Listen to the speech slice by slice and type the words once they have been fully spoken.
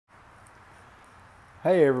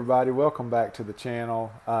Hey everybody, welcome back to the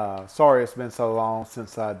channel. Sorry it's been so long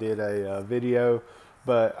since I did a video,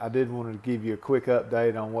 but I did want to give you a quick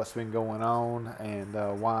update on what's been going on and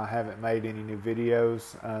why I haven't made any new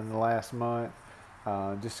videos in the last month.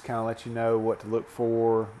 Just to kind of let you know what to look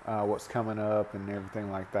for, what's coming up and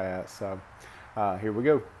everything like that. So here we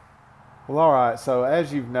go. Well, all right. So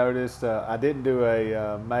as you've noticed, I didn't do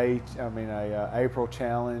a April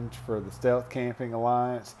challenge for the Stealth Camping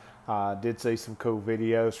Alliance. I did see some cool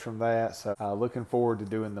videos from that. So looking forward to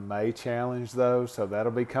doing the May challenge though. So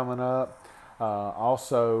that'll be coming up.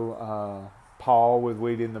 Also, Paul with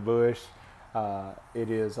Weed in the Bush.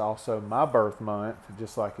 It is also my birth month,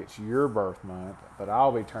 just like it's your birth month. But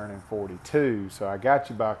I'll be turning 42, so I got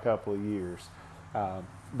you by a couple of years.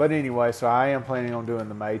 But anyway, so I am planning on doing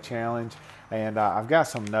the May challenge, and I've got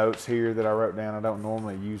some notes here that I wrote down. I don't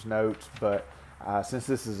normally use notes, but since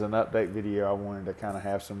this is an update video, I wanted to kind of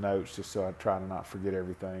have some notes just so I try to not forget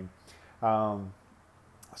everything.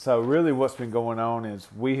 So really what's been going on is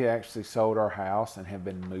we actually sold our house and have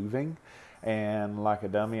been moving, and like a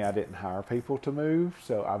dummy, I didn't hire people to move,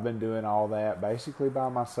 so I've been doing all that basically by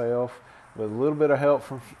myself with a little bit of help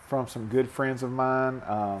from some good friends of mine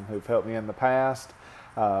who've helped me in the past.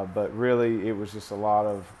 But really it was just a lot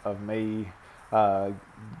of me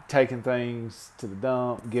taking things to the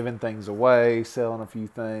dump, giving things away, selling a few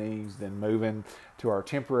things, then moving to our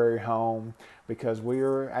temporary home because we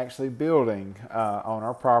are actually building on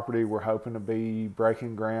our property. We're hoping to be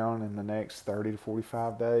breaking ground in the next 30 to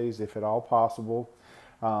 45 days, if at all possible.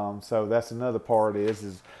 So that's another part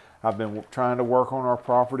is I've been trying to work on our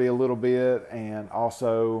property a little bit, and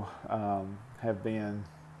also have been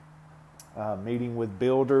meeting with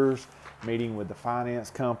builders, meeting with the finance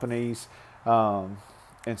companies.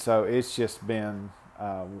 And so it's just been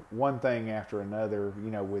one thing after another,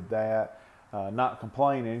 with that. Not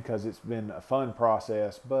complaining because it's been a fun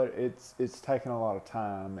process, but it's taken a lot of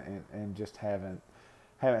time, and just haven't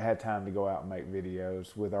had time to go out and make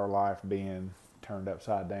videos with our life being turned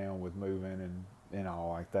upside down with moving and all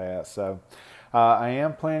like that. So I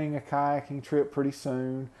am planning a kayaking trip pretty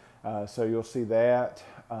soon, so you'll see that.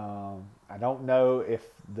 I don't know if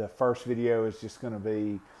the first video is just going to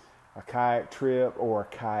be a kayak trip or a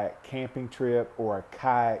kayak camping trip or a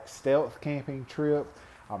kayak stealth camping trip.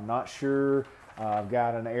 I'm not sure. I've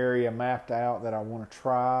got an area mapped out that I want to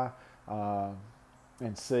try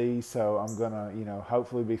and see, so I'm gonna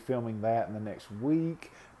hopefully be filming that in the next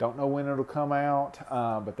week. Don't know when it'll come out,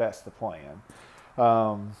 but that's the plan.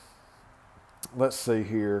 Let's see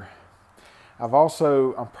here. I'm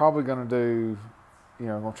probably going to do,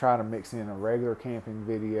 I'm going to try to mix in a regular camping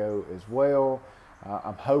video as well.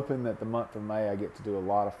 I'm hoping that the month of May I get to do a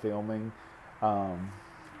lot of filming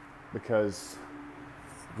because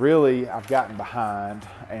really I've gotten behind,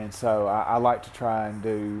 and so I like to try and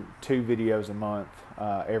do 2 videos a month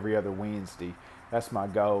every other Wednesday. That's my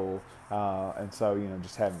goal, and so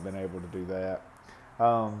just haven't been able to do that.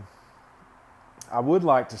 I would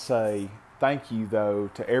like to say thank you though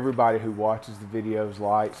to everybody who watches the videos,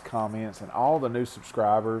 likes, comments, and all the new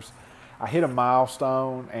subscribers. I hit a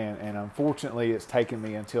milestone, and unfortunately it's taken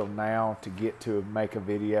me until now to get to make a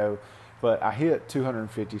video, but I hit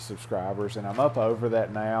 250 subscribers and I'm up over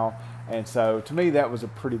that now, and so to me that was a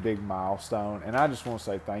pretty big milestone, and I just want to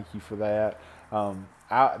say thank you for that.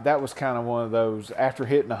 That was kind of one of those, after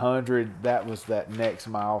hitting 100, that was that next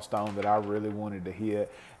milestone that I really wanted to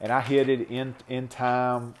hit, and I hit it in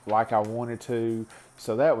time like I wanted to,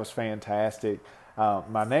 so that was fantastic.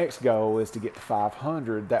 My next goal is to get to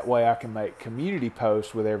 500. That way I can make community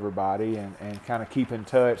posts with everybody and kind of keep in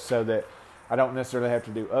touch, so that I don't necessarily have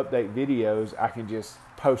to do update videos. I can just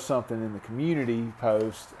post something in the community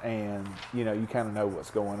post, and you kind of know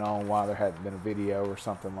what's going on while there hasn't been a video or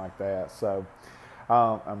something like that. So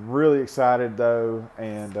I'm really excited though,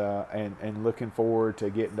 and looking forward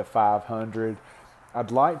to getting to 500.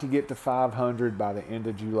 I'd like to get to 500 by the end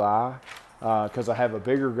of July, because I have a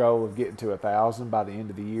bigger goal of getting to 1,000 by the end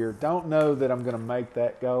of the year. Don't know that I'm going to make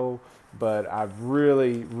that goal, but I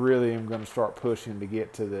really am going to start pushing to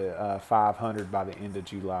get to the 500 by the end of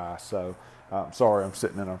July. So sorry, I'm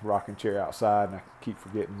sitting in a rocking chair outside and I keep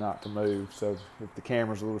forgetting not to move, so if the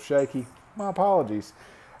camera's a little shaky, my apologies.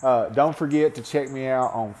 Don't forget to check me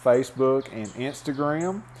out on Facebook and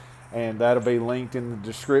Instagram, and that'll be linked in the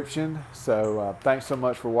description. So thanks so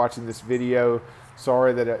much for watching this video.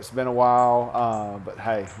 Sorry that it's been a while, but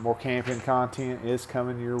hey, more camping content is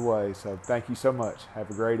coming your way. So thank you so much. Have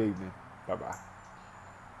a great evening. Bye-bye.